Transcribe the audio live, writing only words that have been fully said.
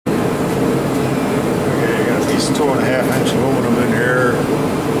inch aluminum in here.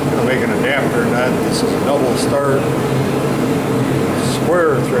 Gonna make an adapter nut. This is a double start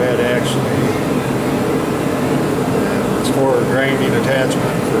square thread actually. And it's for a grinding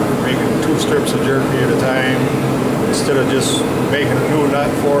attachment for making 2 strips of jerky at a time. Instead of just making a new nut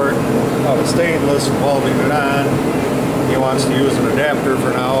for it out of stainless and welding it on, he wants to use an adapter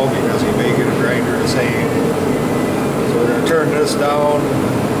for now because he may get a grinder the same. So we're going to turn this down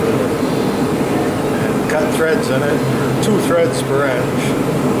and cut threads in it, 2 threads per inch.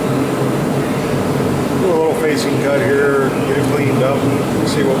 Do a little facing cut here, get it cleaned up, and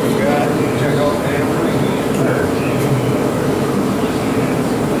see what we've got. Check out the hammer.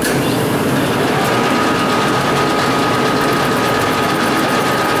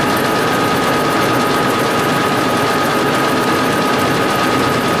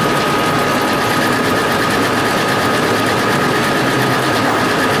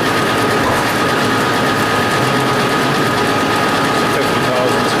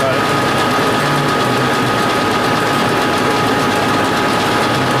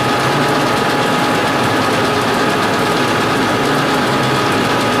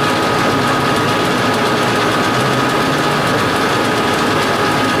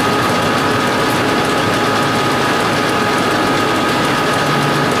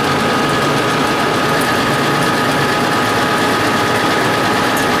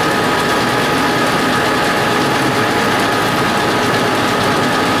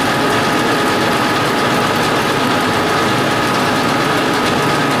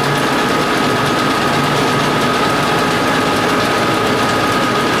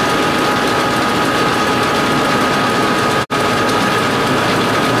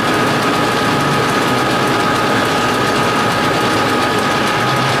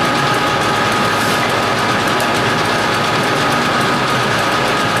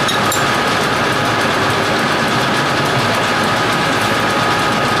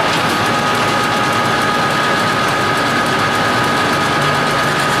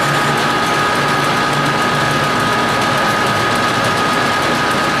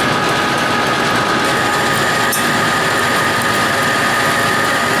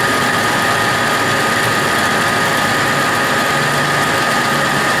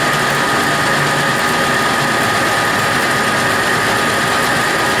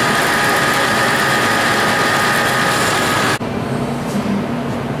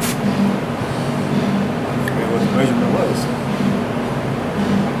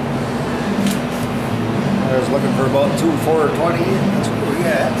 Looking for about 2,420. That's what we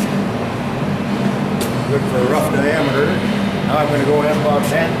got. Good for a rough diameter. Now I'm going to go in about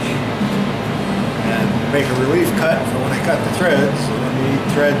 1 inch and make a relief cut for when I cut the threads. So I need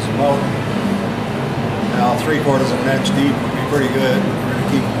threads about now 3/4 of an inch deep would be pretty good. We're going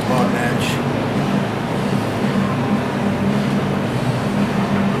to keep them about 1 inch.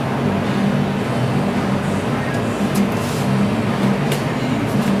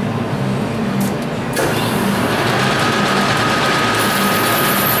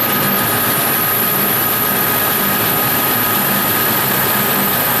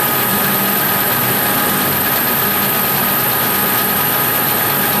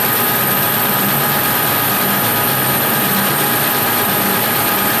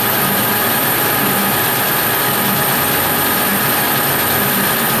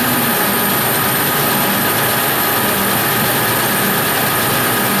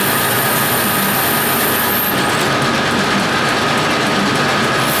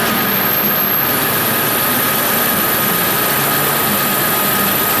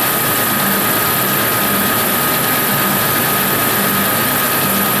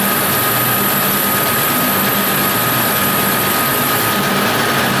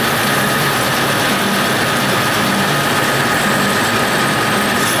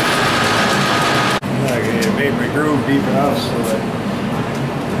 Groove deep enough so that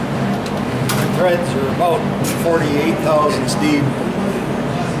the threads are about 48 thousandths deep.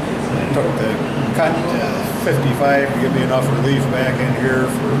 I took the cut to 55 to give me enough relief back in here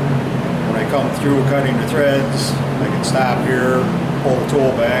for when I come through cutting the threads. I can stop here, pull the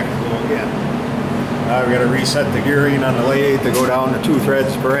tool back, and go again. Now I've got to reset the gearing on the lathe to go down to 2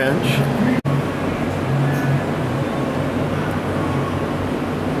 threads per inch.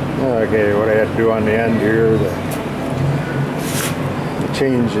 Okay, what I had to do on the end here, to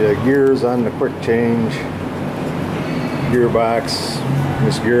change the gears on the quick change gearbox.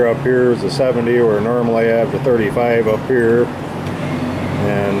 This gear up here is a 70, where normally I have the 35 up here,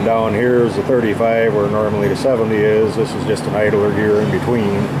 and down here is the 35 where normally the 70 is. This is just an idler gear in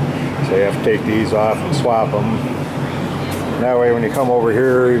between, so you have to take these off and swap them. That way when you come over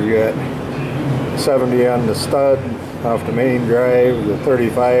here, you got 70 on the stud off the main drive, the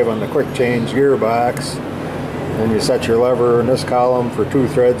 35 on the quick change gearbox. Then you set your lever in this column for 2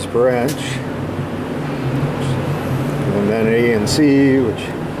 threads per inch. And then A and C, which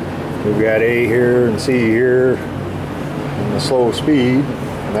we've got A here and C here, and the slow speed,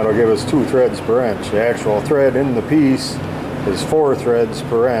 and that'll give us 2 threads per inch. The actual thread in the piece is 4 threads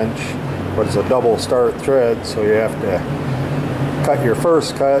per inch, but it's a double start thread, so you have to cut your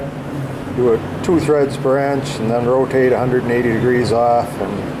first cut, do it 2 threads per inch, and then rotate 180 degrees off,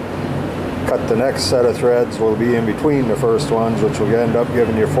 and cut the next set of threads will be in between the first ones, which will end up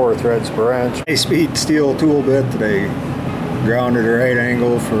giving you 4 threads per inch. High-speed steel tool bit that I grounded at a right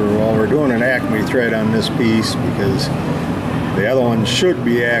angle for, well, we're doing an ACME thread on this piece because the other one should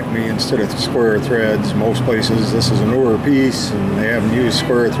be ACME instead of square threads. Most places this is a newer piece and they haven't used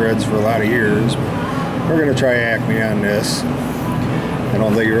square threads for a lot of years. We're going to try ACME on this. I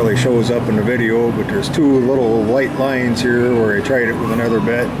don't think it really shows up in the video, but there's 2 little light lines here where I tried it with another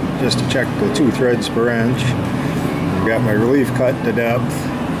bit just to check the 2 threads per inch. I've got my relief cut to depth,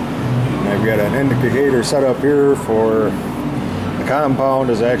 and I've got an indicator set up here for the compound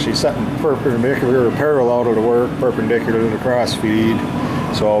is actually setting perpendicular or parallel to the work, perpendicular to the cross feed.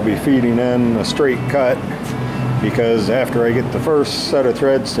 So I'll be feeding in a straight cut because after I get the first set of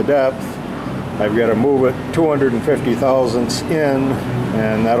threads to depth, I've got to move it 250 thousandths in,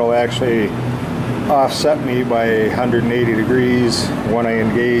 and that'll actually offset me by 180 degrees when I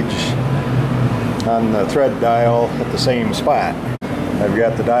engage on the thread dial at the same spot. I've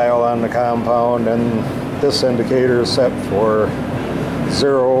got the dial on the compound, and this indicator is set for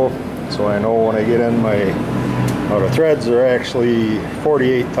 0, so I know when I get in my, well, the threads are actually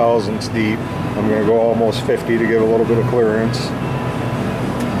 48 thousandths deep. I'm going to go almost 50 to give a little bit of clearance,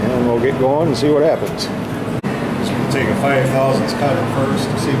 and we'll get going and see what happens. Just going to take a 5 thousandths cut at first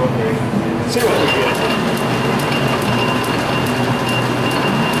to see what we get.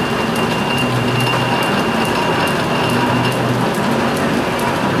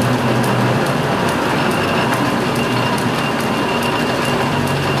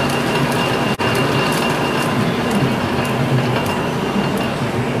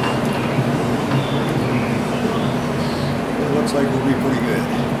 Looks like we'll be pretty good.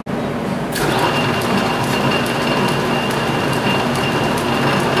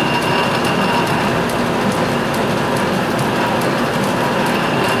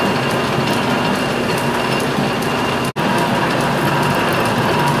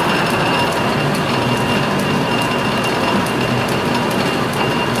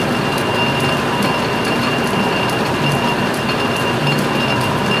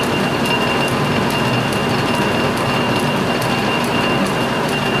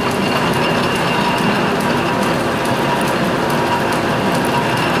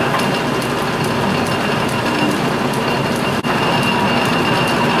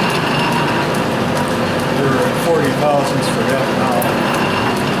 Thousandths for that now.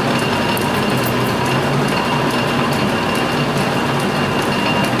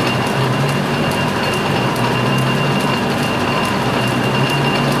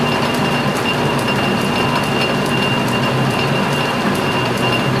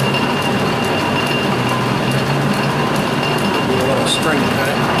 Do a little string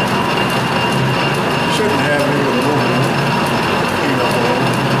cut. Shouldn't have any of the movement. Clean up a little.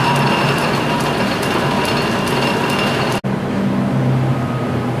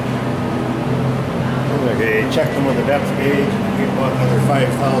 Okay, check them with a depth gauge and get about another 5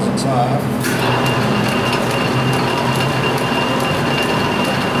 thousandths off.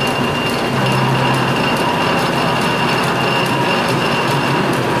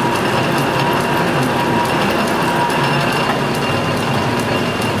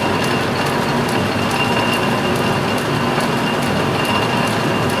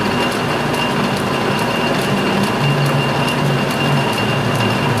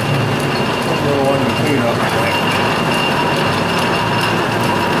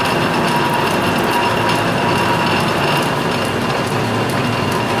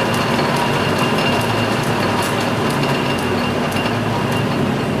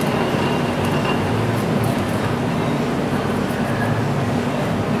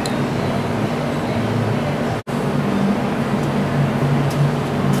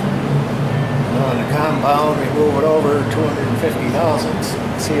 Compound, we move it over 250 thousandths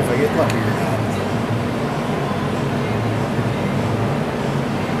and see if I get lucky or not.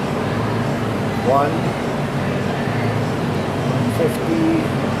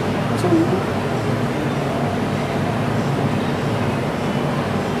 150, 2.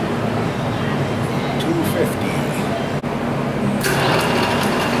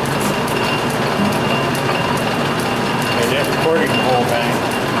 recording the whole time.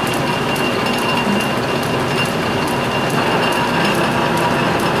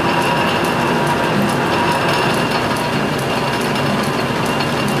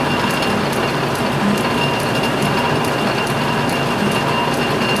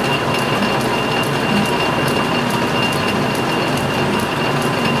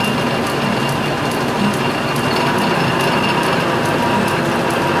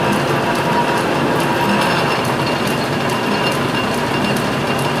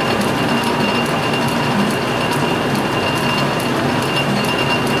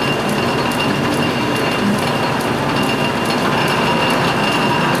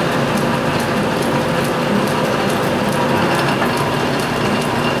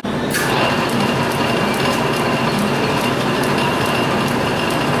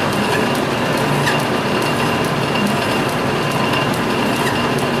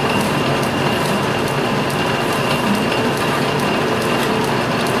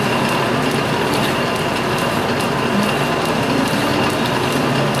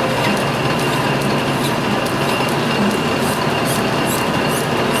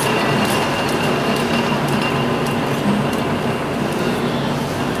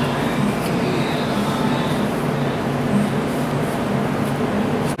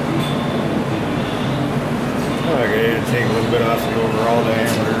 Okay, to take a little bit off the overall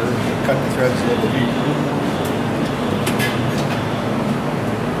diameter, cut the threads a little deeper.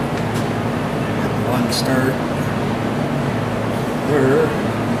 Get one start there.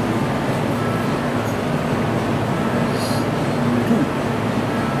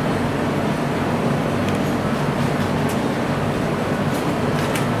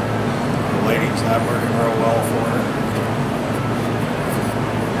 The lighting's not working real well for it.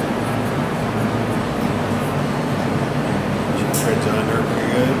 Threads on there pretty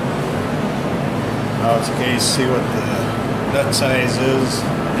good. Now it's a case, see what the nut size is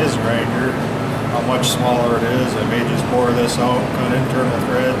in his grinder, how much smaller it is. I may just bore this out, cut internal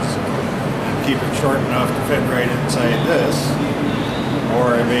threads, and keep it short enough to fit right inside this.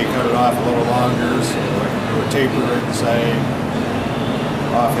 Or I may cut it off a little longer so I can do a taper inside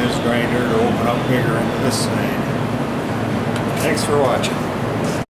off his grinder to open up bigger into this side. Thanks for watching.